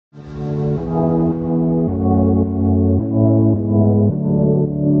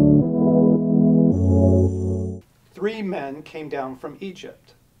3 men came down from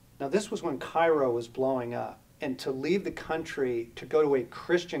Egypt. Now this was when Cairo was blowing up, and to leave the country to go to a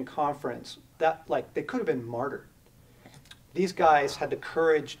Christian conference, that like they could have been martyred. These guys had the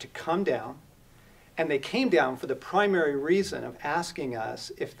courage to come down, and they came down for the primary reason of asking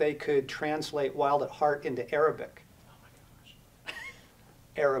us if they could translate Wild at Heart into Arabic. Oh my gosh.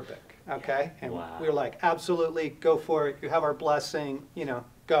 Arabic, okay? And wow. we were like, absolutely, go for it. You have our blessing, you know,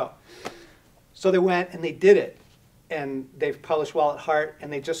 go. So they went and they did it. And they've published Wild at Heart,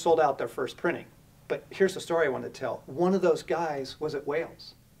 and they just sold out their first printing. But here's the story I wanted to tell. One of those guys was at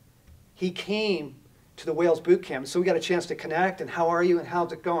Wales. He came to the Wales boot camp, so we got a chance to connect, and how are you, and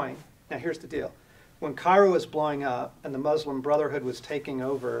how's it going? Now here's the deal. When Cairo was blowing up and the Muslim Brotherhood was taking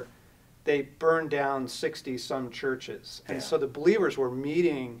over, they burned down 60-some churches. And so the believers were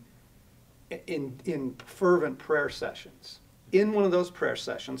meeting in fervent prayer sessions. In one of those prayer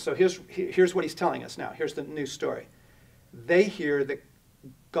sessions, so here's what he's telling us now. Here's the new story. They hear that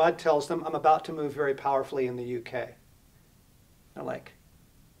God tells them, I'm about to move very powerfully in the UK. They're like,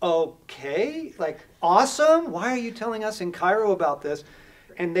 okay, like, awesome. Why are you telling us in Cairo about this?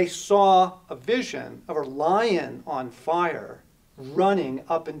 And they saw a vision of a lion on fire running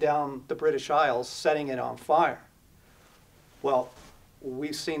up and down the British Isles, setting it on fire. Well,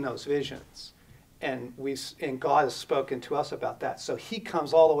 we've seen those visions, and God has spoken to us about that. So he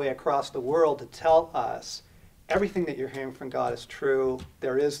comes all the way across the world to tell us everything that you're hearing from God is true.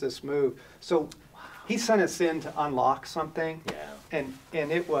 There is this move. So he sent us in to unlock something, and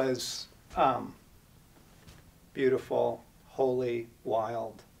it was beautiful, holy,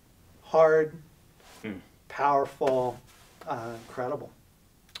 wild, hard, powerful, incredible.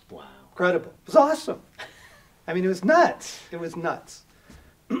 Wow. Incredible. It was awesome. I mean, it was nuts. It was nuts.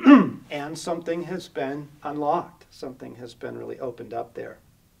 And something has been unlocked. Something has been really opened up there.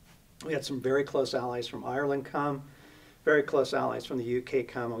 We had some very close allies from Ireland come, very close allies from the UK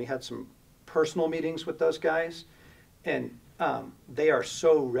come, and we had some personal meetings with those guys. And they are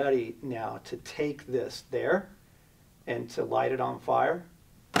so ready now to take this there and to light it on fire.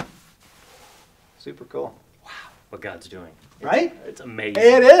 Super cool. Wow, what God's doing. Right? It's amazing.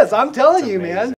 It is. I'm telling you, amazing. man.